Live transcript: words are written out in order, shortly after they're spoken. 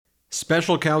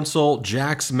Special counsel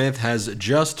Jack Smith has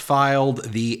just filed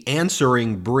the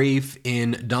answering brief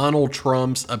in Donald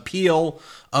Trump's appeal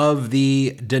of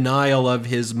the denial of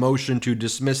his motion to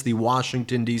dismiss the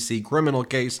Washington, D.C. criminal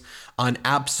case on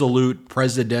absolute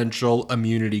presidential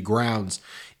immunity grounds.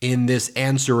 In this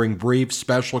answering brief,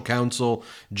 special counsel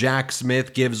Jack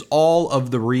Smith gives all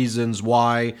of the reasons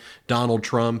why Donald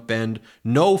Trump and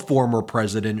no former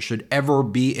president should ever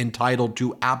be entitled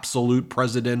to absolute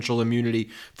presidential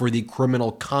immunity for the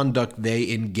criminal conduct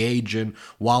they engage in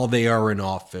while they are in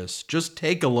office. Just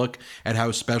take a look at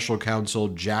how special counsel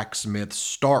Jack Smith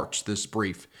starts this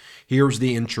brief. Here's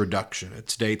the introduction. It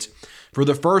states, "For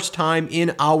the first time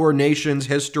in our nation's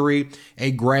history,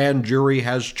 a grand jury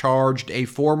has charged a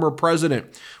former president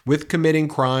with committing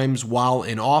crimes while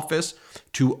in office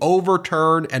to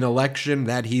overturn an election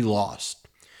that he lost.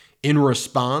 In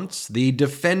response, the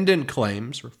defendant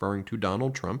claims," referring to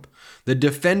Donald Trump, "the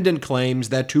defendant claims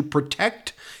that to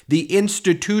protect the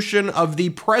institution of the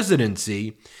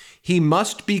presidency, he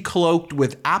must be cloaked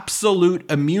with absolute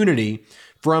immunity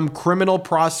from criminal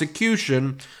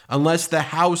prosecution unless the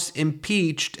House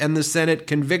impeached and the Senate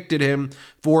convicted him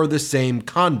for the same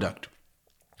conduct.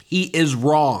 He is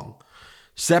wrong.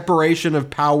 Separation of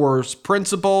powers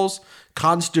principles,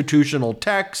 constitutional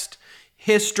text,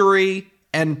 history,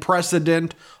 and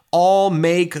precedent all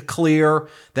make clear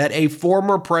that a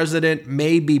former president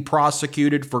may be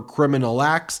prosecuted for criminal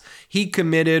acts he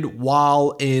committed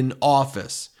while in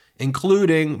office,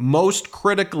 including, most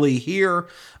critically here,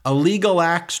 illegal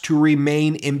acts to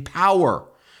remain in power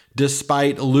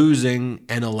despite losing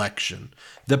an election.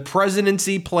 The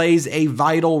presidency plays a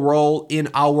vital role in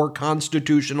our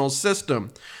constitutional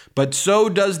system, but so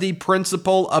does the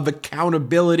principle of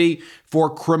accountability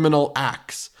for criminal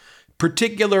acts,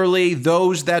 particularly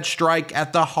those that strike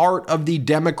at the heart of the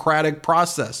democratic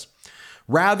process.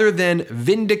 Rather than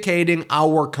vindicating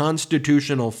our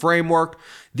constitutional framework,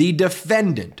 the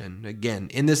defendant," and again,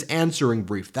 in this answering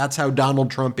brief, that's how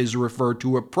Donald Trump is referred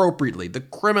to appropriately, the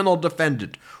criminal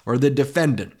defendant or the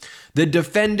defendant. "The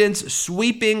defendant's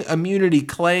sweeping immunity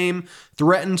claim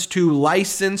threatens to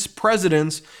license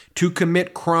presidents to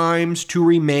commit crimes to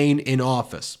remain in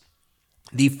office.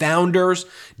 The founders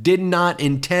did not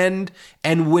intend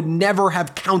and would never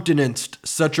have countenanced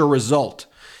such a result,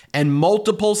 and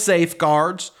multiple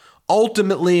safeguards,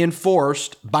 ultimately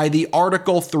enforced by the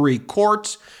Article III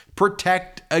courts,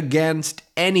 protect against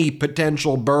any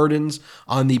potential burdens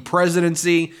on the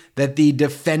presidency that the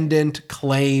defendant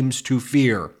claims to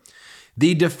fear.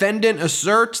 The defendant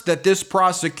asserts that this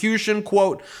prosecution,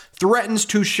 quote, threatens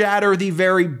to shatter the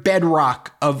very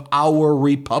bedrock of our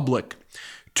republic.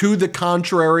 To the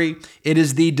contrary, it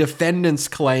is the defendant's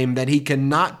claim that he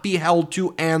cannot be held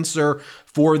to answer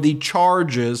for the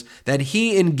charges that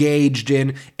he engaged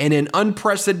in an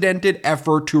unprecedented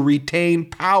effort to retain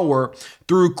power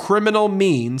through criminal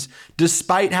means,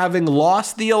 despite having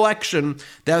lost the election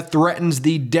that threatens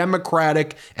the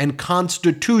democratic and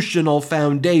constitutional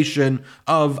foundation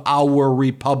of our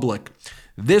republic.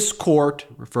 This court,"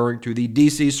 referring to the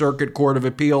D.C. Circuit Court of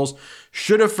Appeals,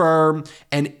 "should affirm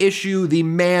and issue the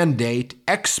mandate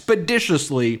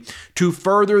expeditiously to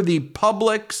further the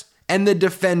public's and the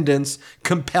defendant's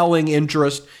compelling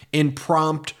interest in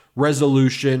prompt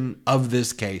resolution of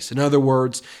this case." In other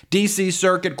words, D.C.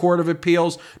 Circuit Court of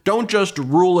Appeals, don't just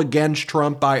rule against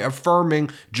Trump by affirming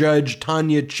Judge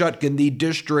Tanya Chutkan, the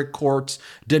district court's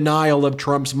denial of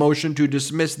Trump's motion to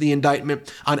dismiss the indictment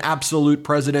on absolute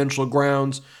presidential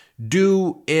grounds.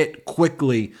 Do it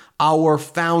quickly. Our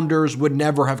founders would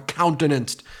never have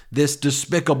countenanced this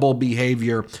despicable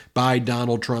behavior by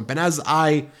Donald Trump. And as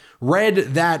I read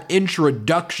that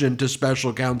introduction to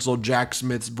special counsel Jack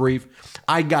Smith's brief,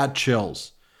 I got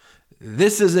chills.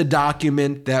 This is a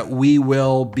document that we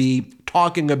will be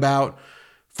talking about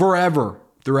forever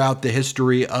throughout the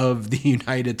history of the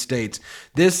United States.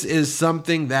 This is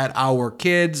something that our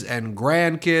kids and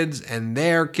grandkids and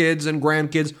their kids and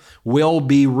grandkids will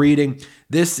be reading.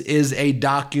 This is a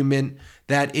document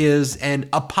that is an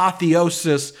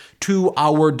apotheosis to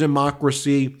our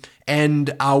democracy and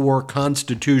our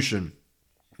Constitution.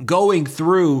 Going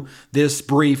through this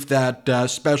brief that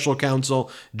special counsel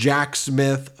Jack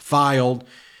Smith filed,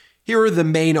 here are the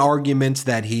main arguments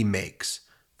that he makes.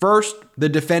 First, the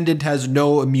defendant has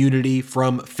no immunity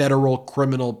from federal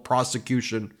criminal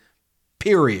prosecution,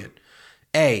 period.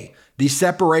 A, the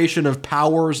separation of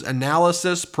powers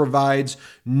analysis provides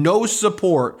no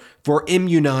support for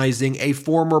immunizing a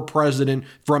former president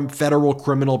from federal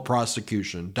criminal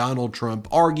prosecution. Donald Trump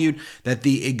argued that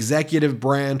the executive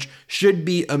branch should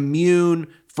be immune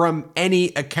from any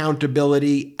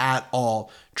accountability at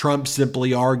all. Trump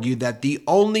simply argued that the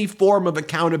only form of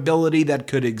accountability that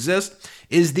could exist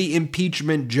is the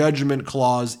impeachment judgment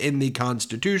clause in the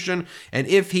Constitution, and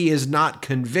if he is not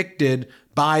convicted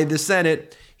by the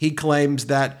Senate, he claims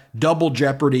that double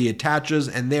jeopardy attaches,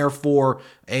 and therefore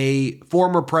a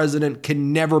former president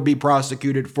can never be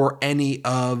prosecuted for any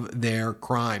of their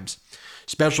crimes.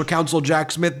 Special counsel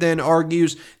Jack Smith then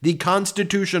argues the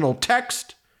constitutional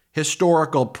text,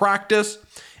 historical practice,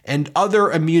 and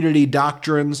other immunity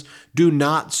doctrines do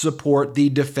not support the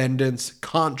defendant's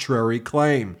contrary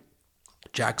claim.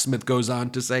 Jack Smith goes on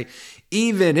to say,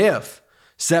 even if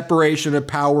separation of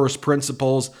powers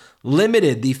principles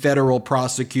limited the federal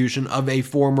prosecution of a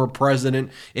former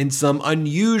president in some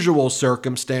unusual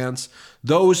circumstance,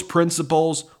 those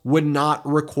principles would not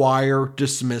require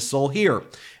dismissal here.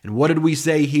 And what did we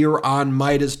say here on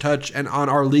MeidasTouch and on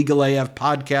our Legal AF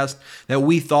podcast that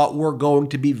we thought were going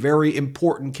to be very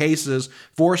important cases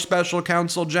for special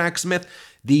counsel Jack Smith?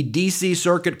 The D.C.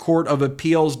 Circuit Court of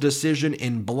Appeals decision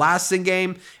in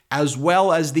Blassingame, as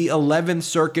well as the 11th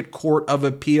Circuit Court of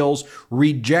Appeals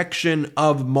rejection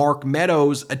of Mark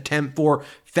Meadows' attempt for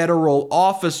federal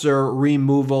officer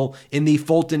removal in the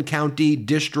Fulton County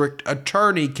District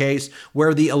Attorney case,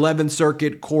 where the 11th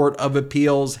Circuit Court of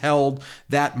Appeals held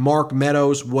that Mark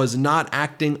Meadows was not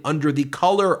acting under the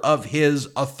color of his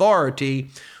authority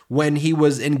when he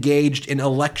was engaged in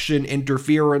election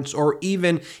interference or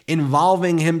even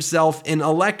involving himself in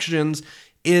elections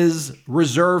is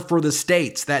reserved for the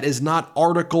states. That is not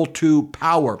Article 2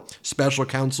 power. Special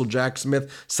counsel Jack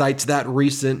Smith cites that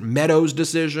recent Meadows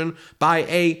decision by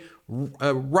a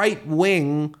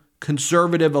right-wing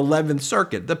conservative 11th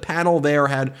Circuit. The panel there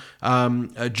had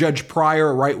Judge Pryor,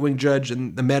 a right-wing judge,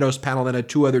 and the Meadows panel that had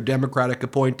two other Democratic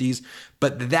appointees.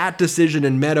 But that decision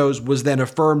in Meadows was then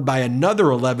affirmed by another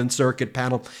 11th Circuit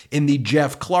panel in the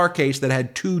Jeff Clark case that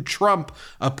had two Trump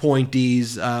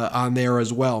appointees on there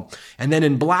as well. And then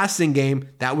in Blassingame,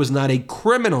 that was not a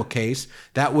criminal case.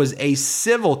 That was a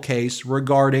civil case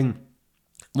regarding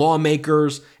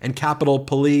lawmakers and Capitol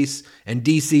Police and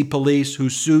DC police who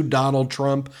sued Donald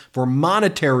Trump for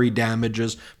monetary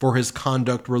damages for his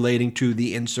conduct relating to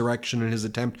the insurrection and his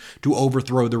attempt to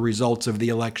overthrow the results of the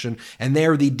election. And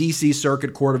there, the DC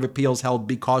Circuit Court of Appeals held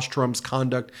because Trump's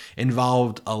conduct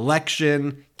involved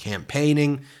election,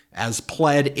 campaigning, as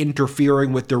pled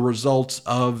interfering with the results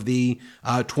of the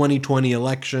 2020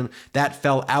 election, that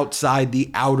fell outside the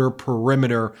outer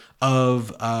perimeter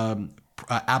of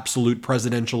absolute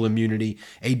presidential immunity,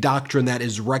 a doctrine that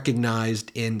is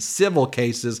recognized in civil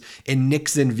cases in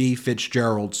Nixon v.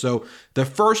 Fitzgerald. So the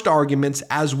first arguments,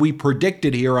 as we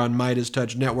predicted here on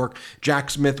MeidasTouch Network, Jack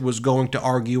Smith was going to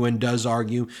argue and does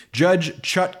argue. Judge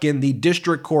Chutkan, the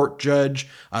district court judge,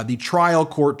 the trial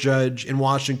court judge in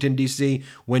Washington, D.C.,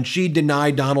 when she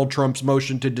denied Donald Trump's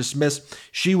motion to dismiss,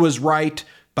 she was right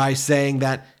by saying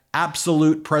that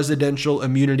absolute presidential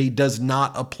immunity does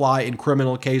not apply in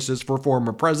criminal cases for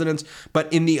former presidents,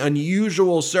 but in the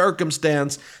unusual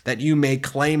circumstance that you may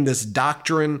claim this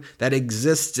doctrine that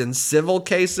exists in civil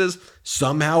cases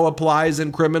somehow applies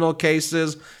in criminal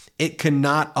cases, it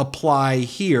cannot apply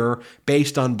here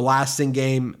based on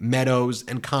Blassingame, Meadows,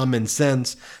 and common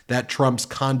sense that Trump's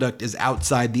conduct is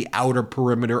outside the outer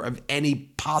perimeter of any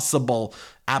possible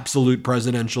absolute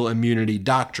presidential immunity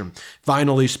doctrine.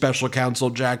 Finally, special counsel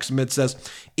Jack Smith says,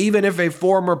 even if a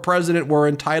former president were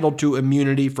entitled to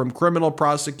immunity from criminal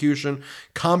prosecution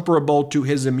comparable to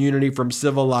his immunity from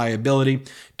civil liability,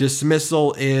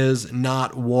 dismissal is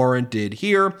not warranted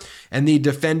here, and the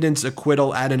defendant's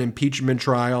acquittal at an impeachment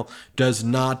trial does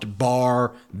not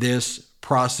bar this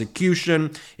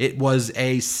prosecution. It was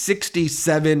a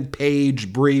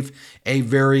 67-page brief, a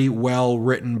very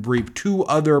well-written brief. Two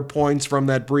other points from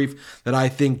that brief that I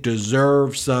think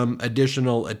deserve some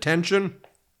additional attention.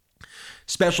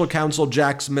 Special counsel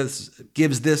Jack Smith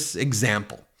gives this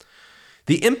example.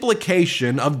 The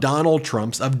implication of Donald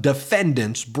Trump's, of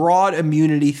defendants' broad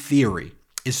immunity theory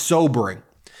is sobering.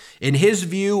 In his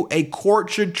view, a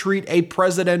court should treat a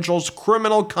presidential's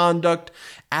criminal conduct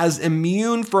as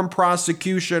immune from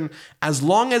prosecution as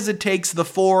long as it takes the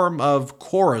form of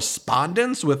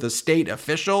correspondence with a state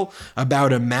official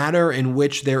about a matter in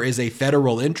which there is a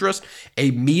federal interest,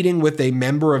 a meeting with a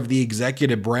member of the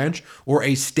executive branch, or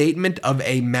a statement of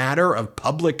a matter of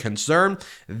public concern.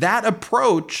 That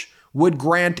approach would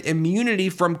grant immunity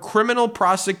from criminal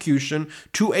prosecution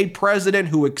to a president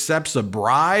who accepts a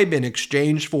bribe in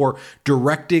exchange for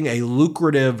directing a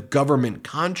lucrative government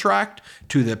contract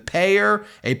to the payer,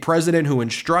 a president who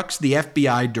instructs the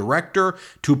FBI director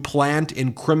to plant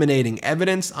incriminating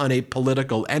evidence on a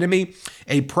political enemy,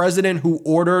 a president who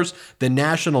orders the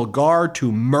National Guard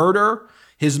to murder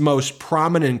his most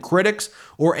prominent critics,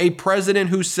 or a president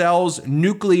who sells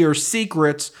nuclear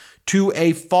secrets to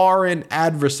a foreign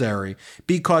adversary,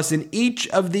 because in each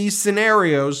of these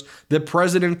scenarios, the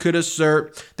president could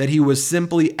assert that he was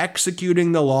simply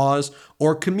executing the laws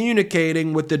or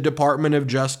communicating with the Department of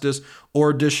Justice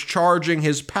or discharging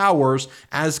his powers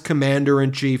as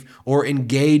commander-in-chief or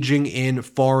engaging in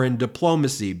foreign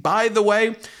diplomacy. By the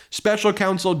way, Special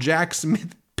Counsel Jack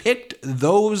Smith picked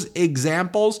those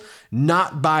examples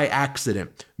not by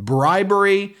accident.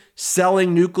 Bribery,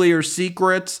 selling nuclear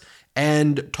secrets,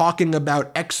 and talking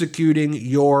about executing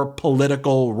your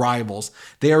political rivals.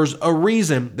 There's a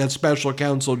reason that Special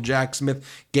Counsel Jack Smith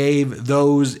gave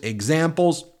those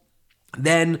examples.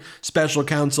 Then Special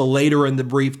Counsel later in the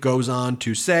brief goes on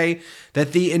to say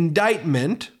that the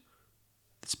indictment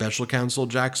Special Counsel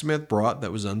Jack Smith brought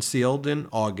that was unsealed in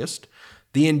August,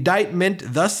 the indictment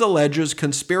thus alleges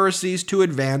conspiracies to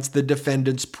advance the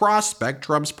defendant's prospect,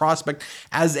 Trump's prospect,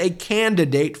 as a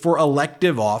candidate for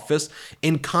elective office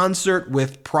in concert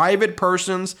with private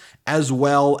persons as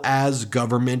well as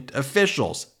government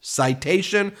officials.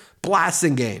 Citation,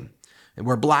 Blassingame. And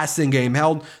where Blassingame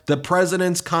held, the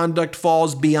president's conduct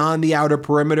falls beyond the outer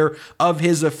perimeter of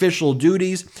his official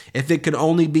duties if it can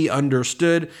only be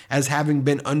understood as having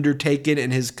been undertaken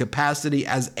in his capacity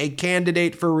as a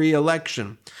candidate for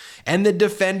re-election. And the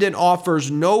defendant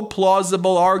offers no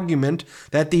plausible argument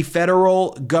that the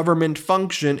federal government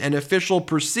function and official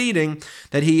proceeding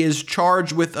that he is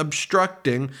charged with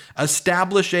obstructing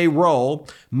establish a role,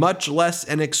 much less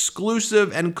an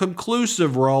exclusive and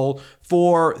conclusive role,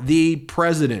 for the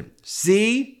president.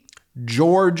 See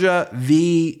Georgia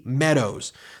v.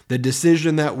 Meadows, the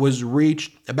decision that was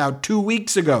reached about 2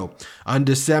 weeks ago on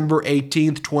December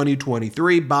 18th,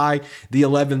 2023 by the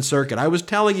 11th Circuit. I was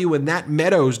telling you when that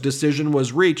Meadows decision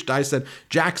was reached, I said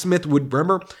Jack Smith was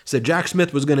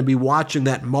going to be watching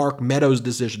that Mark Meadows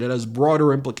decision. It has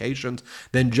broader implications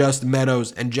than just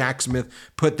Meadows, and Jack Smith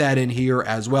put that in here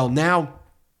as well. Now,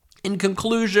 in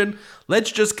conclusion,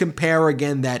 let's just compare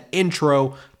again that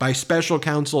intro by Special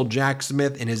Counsel Jack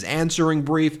Smith in his answering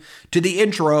brief to the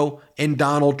intro in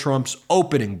Donald Trump's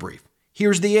opening brief.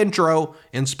 Here's the intro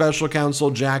in Special Counsel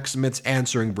Jack Smith's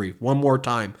answering brief. One more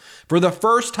time. For the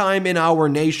first time in our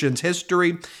nation's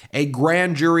history, a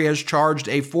grand jury has charged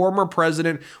a former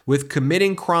president with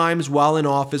committing crimes while in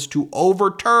office to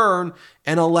overturn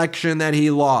an election that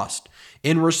he lost.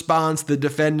 In response, the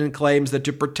defendant claims that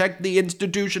to protect the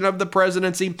institution of the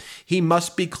presidency, he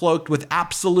must be cloaked with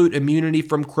absolute immunity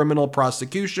from criminal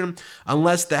prosecution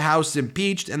unless the House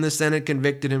impeached and the Senate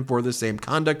convicted him for the same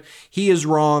conduct. He is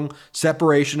wrong.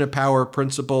 Separation of power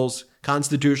principles,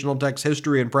 constitutional text,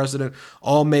 history, and precedent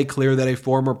all make clear that a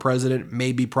former president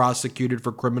may be prosecuted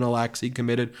for criminal acts he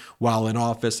committed while in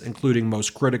office, including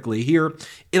most critically here,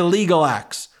 illegal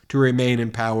acts to remain in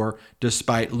power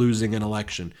despite losing an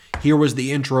election. Here was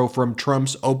the intro from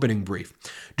Trump's opening brief.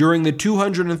 During the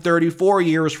 234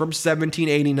 years from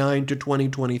 1789 to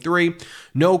 2023,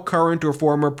 no current or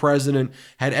former president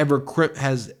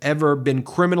has ever been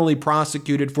criminally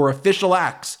prosecuted for official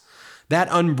acts. That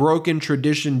unbroken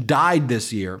tradition died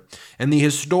this year, and the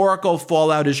historical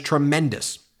fallout is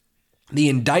tremendous. The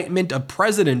indictment of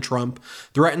President Trump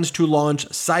threatens to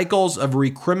launch cycles of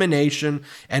recrimination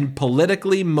and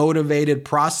politically motivated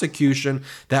prosecution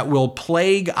that will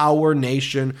plague our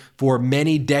nation for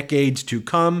many decades to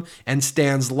come and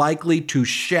stands likely to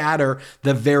shatter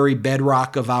the very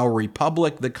bedrock of our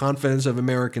republic, the confidence of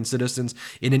American citizens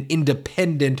in an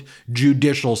independent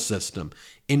judicial system.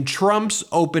 In Trump's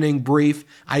opening brief,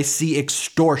 I see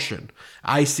extortion.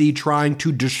 I see trying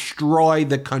to destroy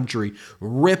the country,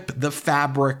 rip the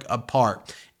fabric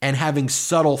apart, and having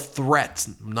subtle threats,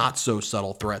 not so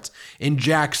subtle threats. In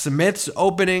Jack Smith's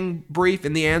opening brief,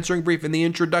 in the answering brief, in the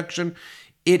introduction,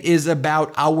 it is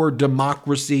about our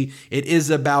democracy. It is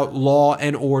about law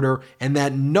and order, and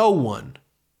that no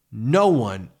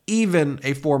one, even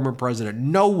a former president,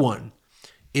 no one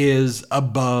is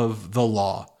above the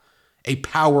law. A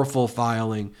powerful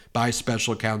filing by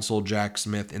Special Counsel Jack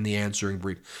Smith in the answering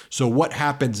brief. So what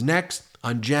happens next?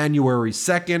 On January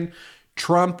 2nd,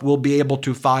 Trump will be able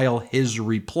to file his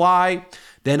reply.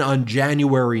 Then on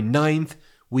January 9th,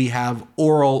 we have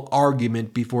oral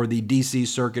argument before the D.C.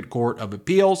 Circuit Court of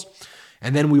Appeals.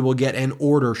 And then we will get an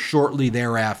order shortly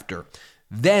thereafter.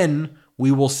 Then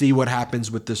we will see what happens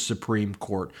with the Supreme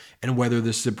Court and whether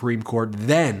the Supreme Court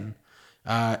then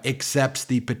accepts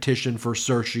the petition for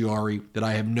certiorari that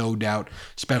I have no doubt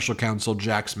Special Counsel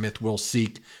Jack Smith will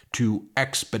seek to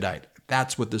expedite.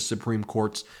 That's what the Supreme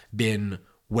Court's been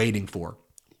waiting for.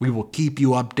 We will keep you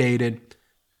updated.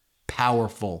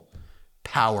 Powerful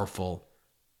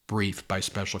brief by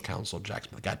special counsel Jack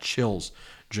Smith. I got chills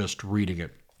just reading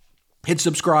it. Hit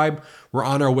subscribe. We're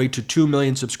on our way to 2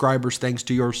 million subscribers thanks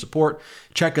to your support.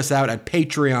 Check us out at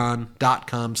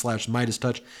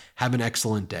patreon.com/MeidasTouch. Have an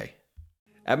excellent day.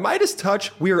 At Meidas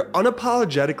Touch, we are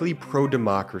unapologetically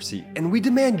pro-democracy, and we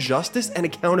demand justice and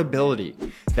accountability.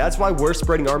 That's why we're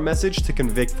spreading our message to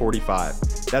Convict 45.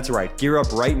 That's right, gear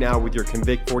up right now with your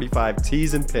Convict 45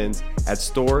 tees and pins at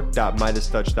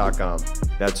store.meidastouch.com.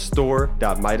 That's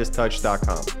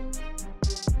store.meidastouch.com.